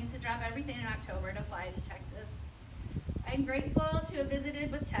to drop everything in October to fly to Texas. I'm grateful to have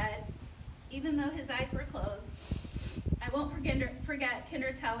visited with Ted, even though his eyes were closed. I won't forget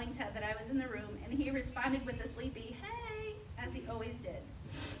Kinder telling Ted that I was in the room, and he responded with a sleepy, hey, as he always did.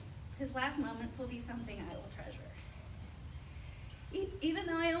 His last moments will be something I will treasure. Even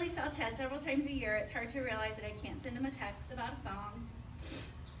though I only saw Ted several times a year, it's hard to realize that I can't send him a text about a song.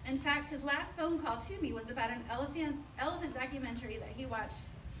 In fact, his last phone call to me was about an elephant documentary that he watched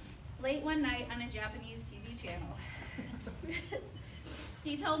late one night on a Japanese TV channel.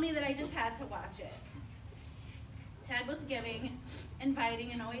 He told me that I just had to watch it. Ted was giving,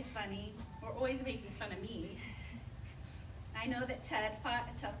 inviting, and always funny, or always making fun of me. I know that Ted fought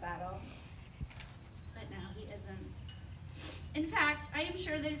a tough battle, but now he isn't. In fact, I am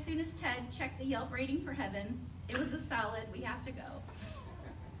sure that as soon as Ted checked the Yelp rating for heaven, it was a solid, we have to go.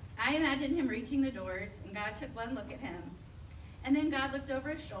 I imagined him reaching the doors, and God took one look at him. And then God looked over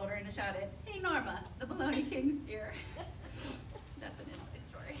his shoulder and shouted, hey Norma, the Bologna King's here. That's an inside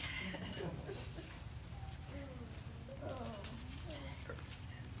story.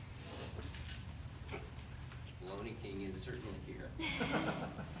 Bologna King is certainly here.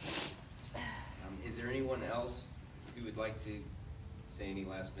 Is there anyone else who would like to say any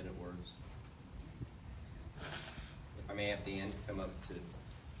last minute words? If I may have Dan come up to.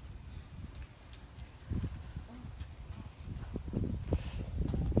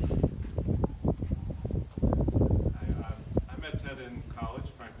 I met Ted in college,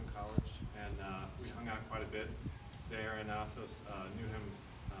 Franklin College, and we hung out quite a bit there, and I also knew him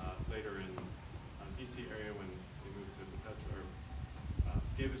later in DC area when we moved to Bethesda, or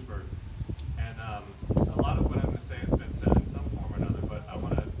Gaithersburg. And a lot of what I'm going to say has been said in some form or another, but I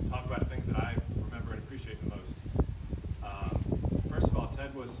want to talk about the things that I remember and appreciate the most. First of all,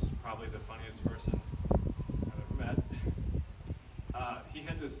 Ted was probably the funniest person I've ever met. He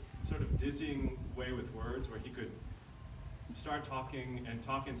had this sort of dizzying way with words where he could start talking and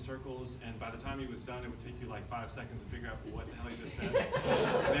talk in circles, and by the time he was done, it would take you like 5 seconds to figure out what the hell he just said.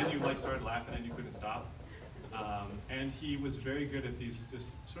 And then you like started laughing and you couldn't stop. And he was very good at these just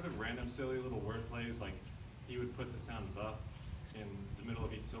sort of random silly little word plays, like he would put the sound the in the middle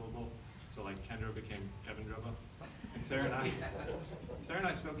of each syllable. So like Kendra became Kevin Drubba. And Sarah and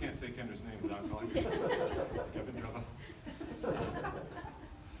I still can't say Kendra's name without calling her Kevin Drubba.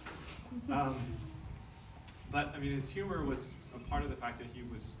 But I mean, his humor was a part of the fact that he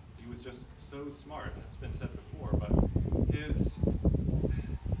was just so smart. It's been said before, but his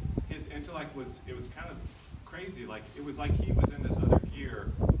intellect was kind of crazy. Like it was like he was in this other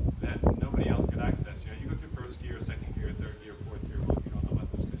gear that nobody else could access. You know, you go through first gear, second gear, third gear, fourth gear. Well, you don't know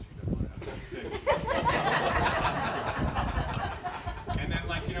about this because you don't know how to stick. And then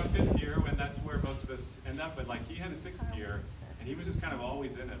like, you know, fifth gear, when that's where most of us end up, but like he had a sixth gear and he was just kind of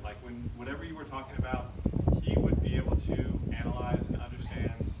always in it. Like when whatever you were talking about, he would be able to analyze and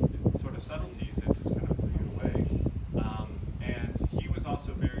understand sort of subtleties and just kind of blew you away. And he was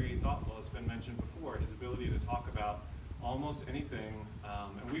also very thoughtful, it's been mentioned before, his ability to talk about almost anything.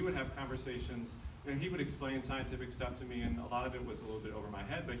 And we would have conversations, and he would explain scientific stuff to me, and a lot of it was a little bit over my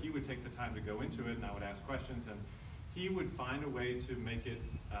head, but he would take the time to go into it, and I would ask questions, and he would find a way to make it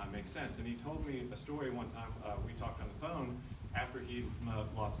make sense. And he told me a story one time, we talked on the phone, after he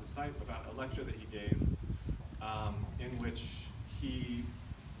lost his sight, about a lecture that he gave, in which he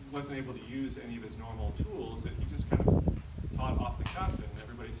wasn't able to use any of his normal tools, and he just kind of taught off the cuff, and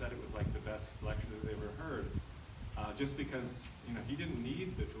everybody said it was like the best lecture that they ever heard, just because, you know, he didn't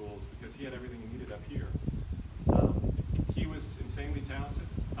need the tools because he had everything he needed up here. He was insanely talented.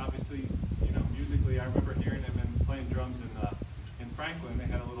 Obviously, you know, musically, I remember hearing him and playing drums in Franklin. They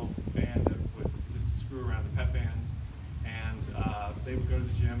had a little band that would just screw around, the pep bands, and they would go to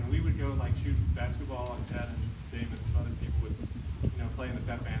the gym, and we would go like shoot basketball, and Ted and Damon and some other people would, you know, play in the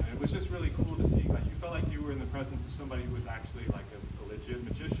pep band. And it was just really cool to see. Like, you felt like you were in the presence of somebody who was actually like a legit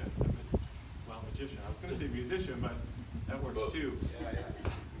magician. Well, magician. I was going to say musician, but that works too. Yeah,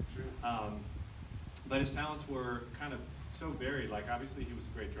 true. But his talents were kind of so varied. Like, obviously, he was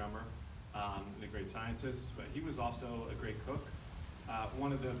a great drummer and a great scientist, but he was also a great cook.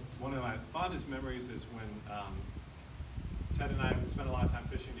 One of my fondest memories is when Ted and I spent a lot of time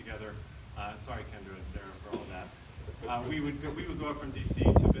fishing together. Sorry, Kendra and Sarah, for all of that. We would go up from DC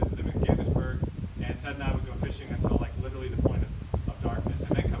to visit him in Gaithersburg, and Ted and I would go fishing until like literally the point of darkness, and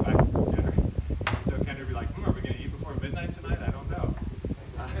then come back for dinner. And so Kendra would be like, are we going to eat before midnight tonight? I don't know.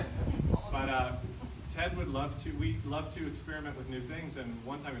 But Ted would we love to experiment with new things, and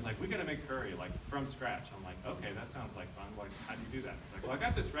one time he's like, we got to make curry, like from scratch. I'm like, okay, that sounds like fun. Like, how do you do that? He's like, well, I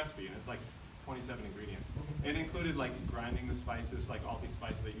got this recipe, and it's like 27 ingredients. It included like grinding the spices, like all these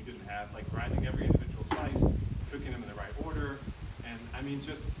spices that you didn't have, like grinding every individual spice, cooking them in the right order, and I mean,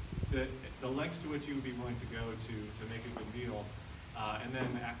 just the lengths to which you would be willing to go to make a good meal. And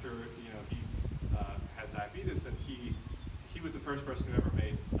then after, you know, he had diabetes, and he was the first person who ever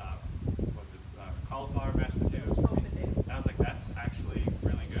made cauliflower mashed potatoes for me. And I was like, that's actually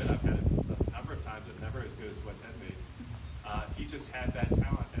really good. I've had it a number of times, but never as good as what Ted made. He just had that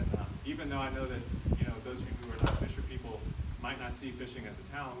talent, and even though I know that, you know, those of you who are not fisher people might not see fishing as a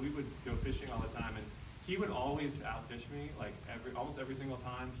talent, we would go fishing all the time, and he would always outfish me, like almost every single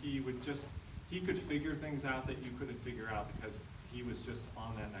time. He could figure things out that you couldn't figure out because he was just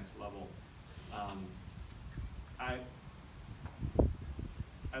on that next level.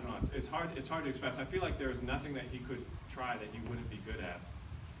 I don't know. It's hard to express. I feel like there's nothing that he could try that he wouldn't be good at,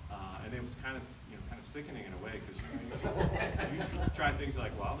 and it was kind of sickening in a way, because you try things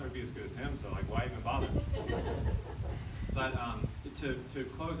like, well, I'll never be as good as him, so like, why even bother? But to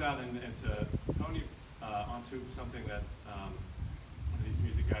close out and to pony onto something that one of these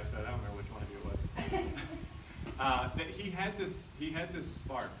music guys said, I don't remember which one of you it was, that he had this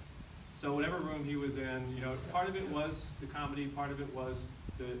spark. So whatever room he was in, you know, part of it was the comedy, part of it was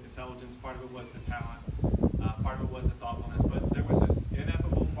the intelligence, part of it was the talent, part of it was the thoughtfulness, but there was this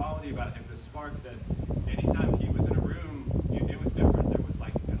ineffable quality about him, this spark that anytime he was in a room, it was different. There was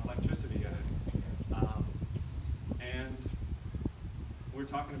like an electricity in it. And we're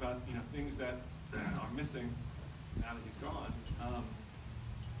talking about, you know, things that are missing now that he's gone.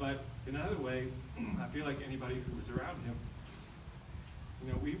 But in another way, I feel like anybody who was around him,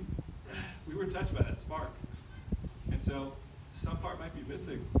 you know, we were touched by that spark. And so some part might be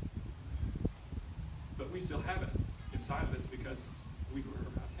missing, but we still have it inside of us because we were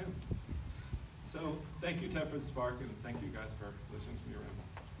around him. So thank you, Ted, for the spark, and thank you guys for listening to me ramble.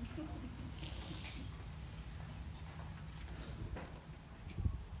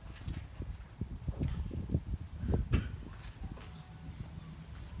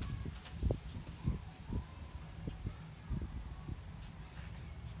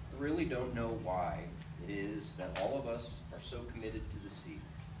 I really don't know why it is that all of us are so committed to the sea,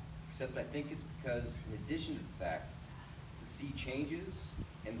 except I think it's because, in addition to the fact The sea changes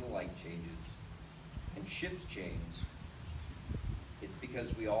and the light changes and ships change. It's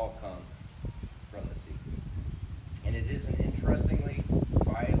because we all come from the sea. And it is an interestingly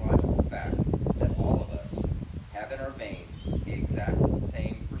biological fact that all of us have in our veins the exact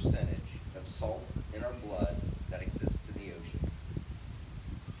same percentage of salt in our blood that exists in the ocean.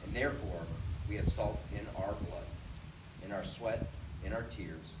 And therefore, we have salt in our blood, in our sweat, in our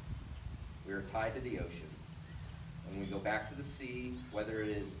tears. We are tied to the ocean. When we go back to the sea, whether it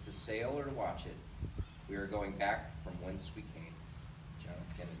is to sail or to watch it, we are going back from whence we came. John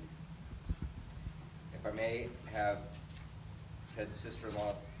F. Kennedy. If I may have Ted's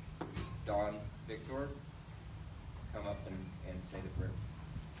sister-in-law, Dawn Victor, come up and say the prayer.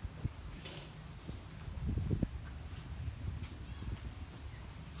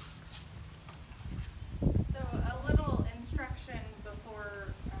 So a little instruction before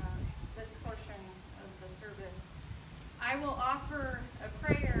this portion of the service. I will offer a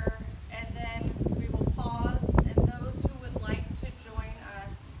prayer and then we will pause, and those who would like to join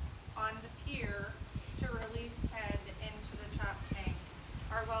us on the pier to release Ted into the chop tank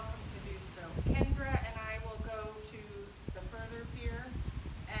are welcome to do so. Kendra and I will go to the further pier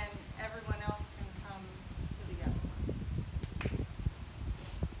and everyone else can come to the other one.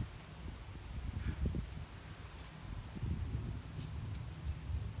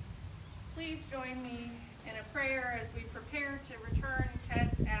 Please join me in a prayer as we prepare to return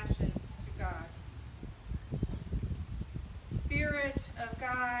Ted's ashes to God. Spirit of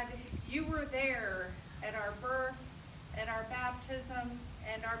God, you were there at our birth, at our baptism,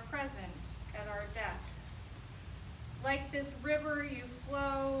 and are present at our death. Like this river, you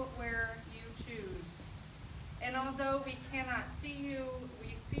flow where you choose. And although we cannot see you,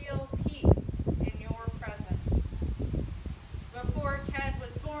 we feel peace in your presence. Before Ted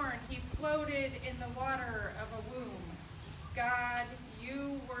was born, he floated in the water of a womb. God,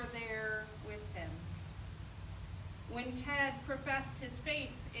 you were there with him. When Ted professed his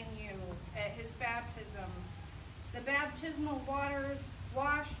faith in you at his baptism, the baptismal waters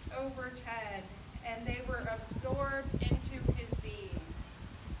washed over Ted, and they were absorbed into his being.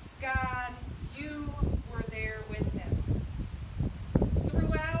 God, you were there with him.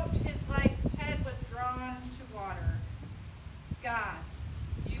 Throughout his life, Ted was drawn to water. God,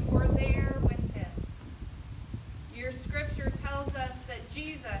 you were there with him. Your scripture tells us that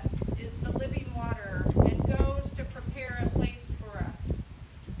Jesus is the living water and goes to prepare a place for us.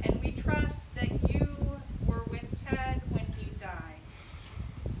 And we trust that you were with Ted when he died.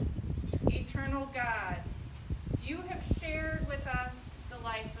 Eternal God, you have shared with us the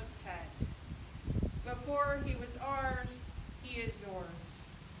life of Ted. Before he was ours, he is yours.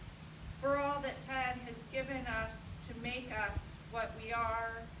 For all that Ted has given us to make us what we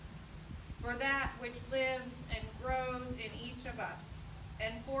are, for that which lives and grows in each of us,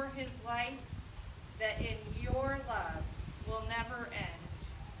 and for his life that in your love will never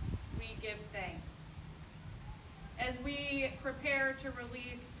end, we give thanks. As we prepare to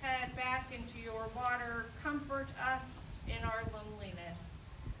release Ted back into your water, comfort us in our loneliness.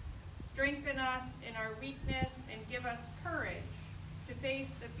 Strengthen us in our weakness and give us courage to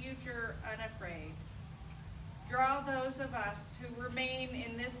face the future unafraid. Draw those of us who remain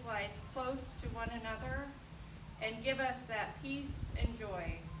in this life close to one another and give us that peace and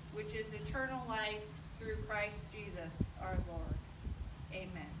joy, which is eternal life through Christ Jesus our Lord.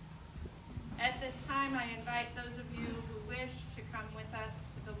 Amen. At this time, I invite those of you who wish to come with us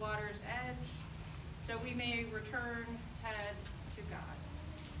to the water's edge so we may return Ted to God.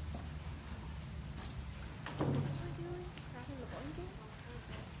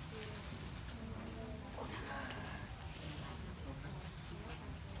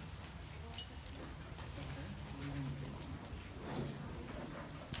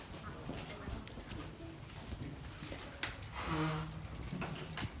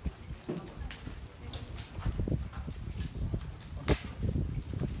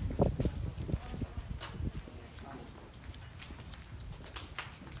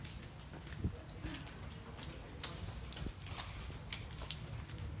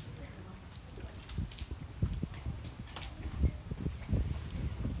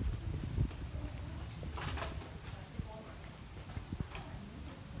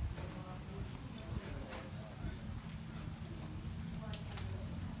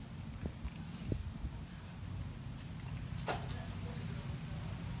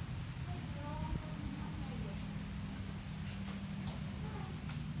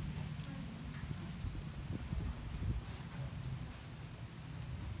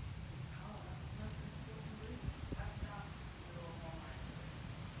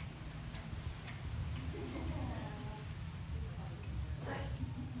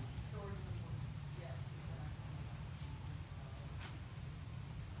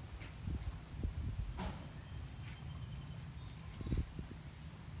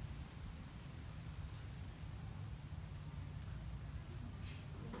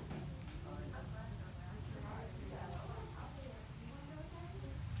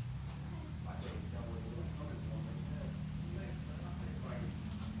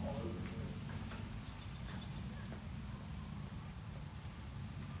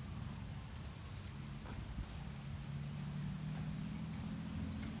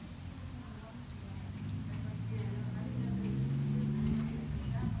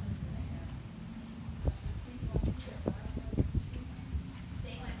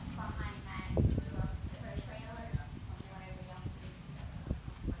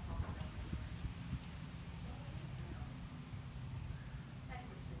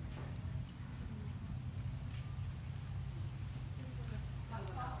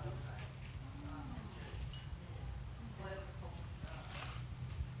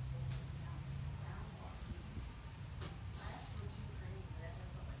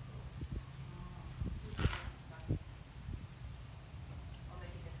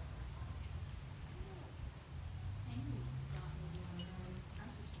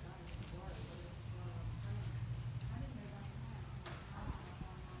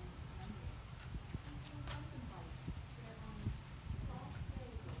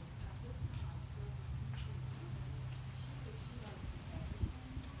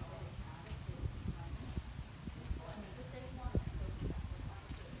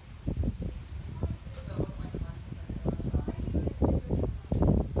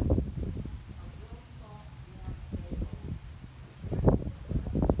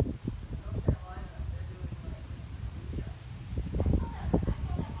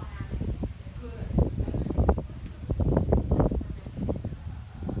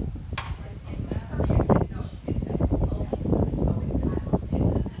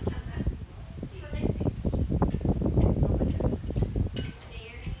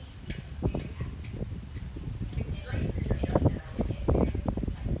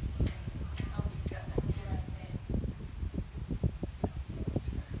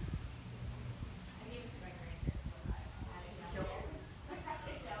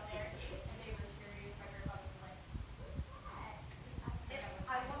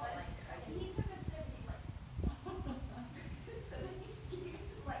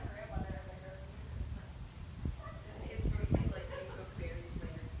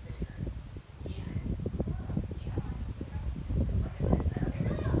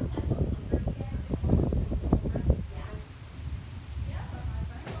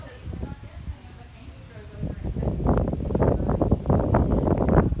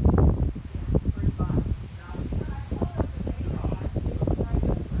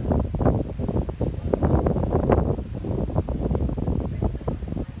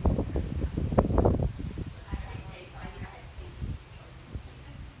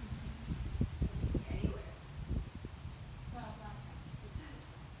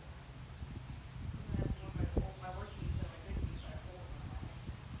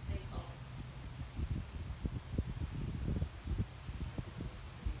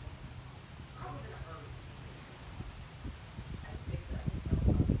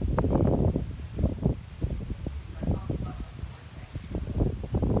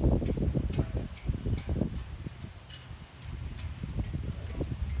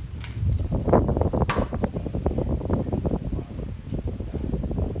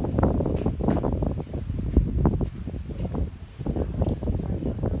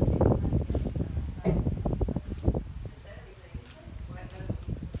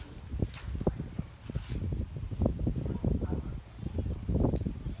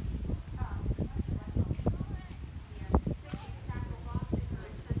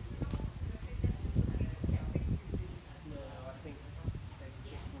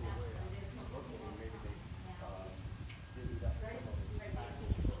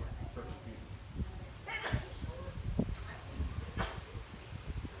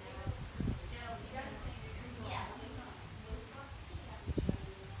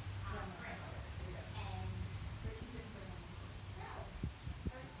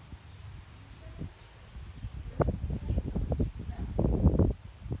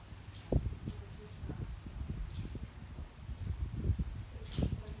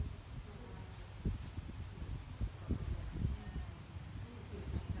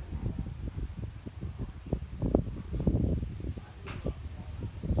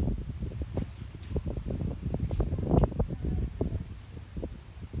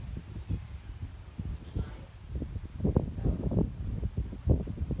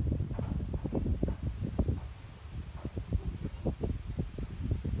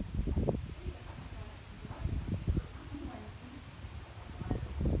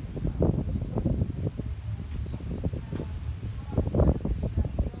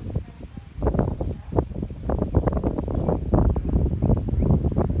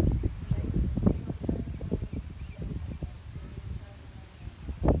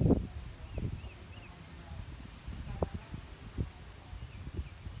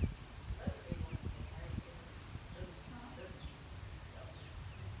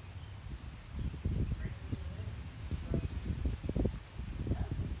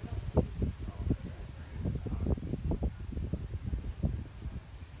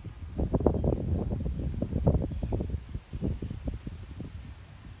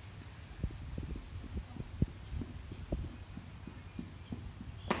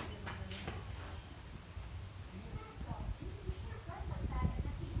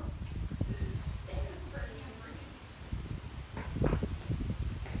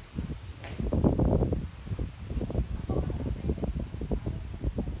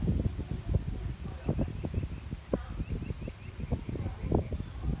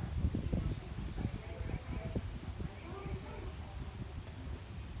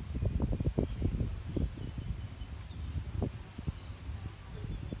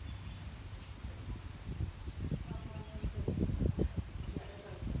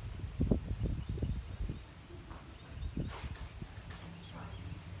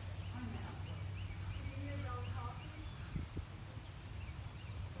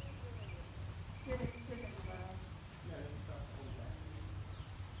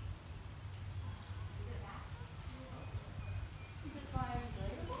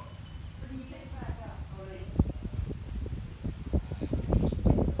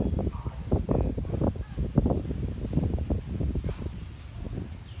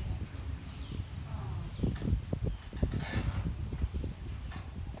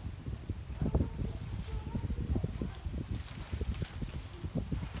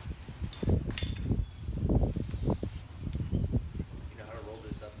 You know how to roll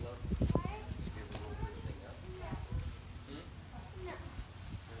this up, love? You ever roll this thing up? Hmm? No.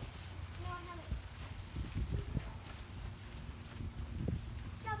 No, I haven't.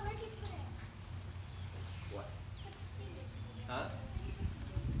 Dad, where did you put it? What? Put the seed. Huh?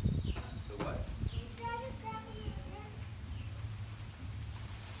 The what? Should I just grab it in here?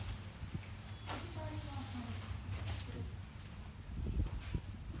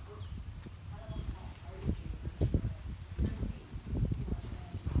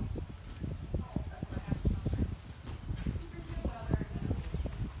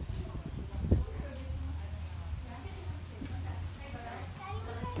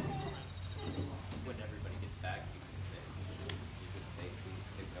 When everybody gets back, you can say, please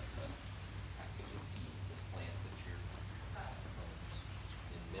pick up the package of seeds and plant at your homes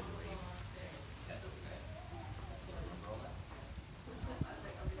in memory of Ted. You remember all that? You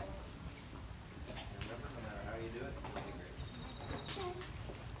remember, no matter how you do it, it'll be great.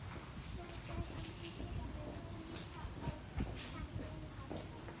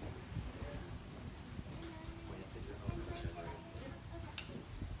 Plant at your home in memory.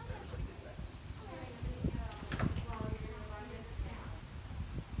 Everybody gets back.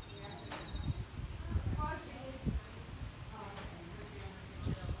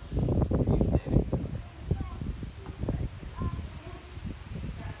 Are you saving this?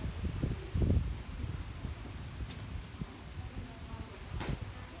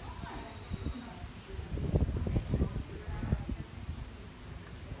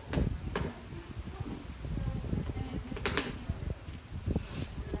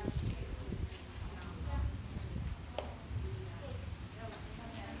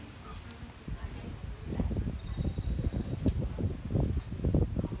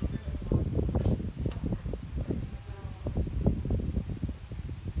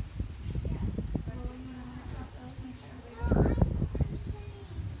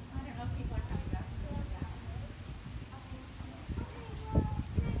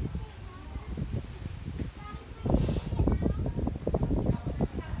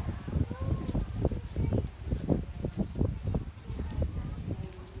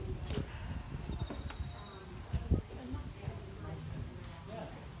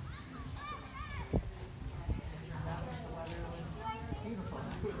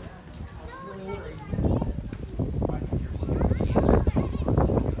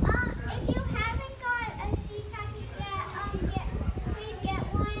 If you haven't got a seed package yet, please get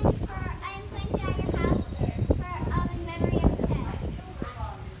one and plant it at your house in memory of Ted.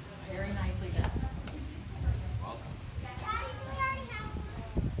 Very nicely done. Daddy, do we already have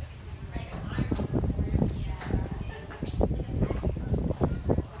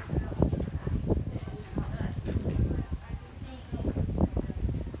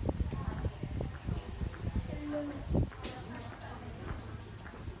one?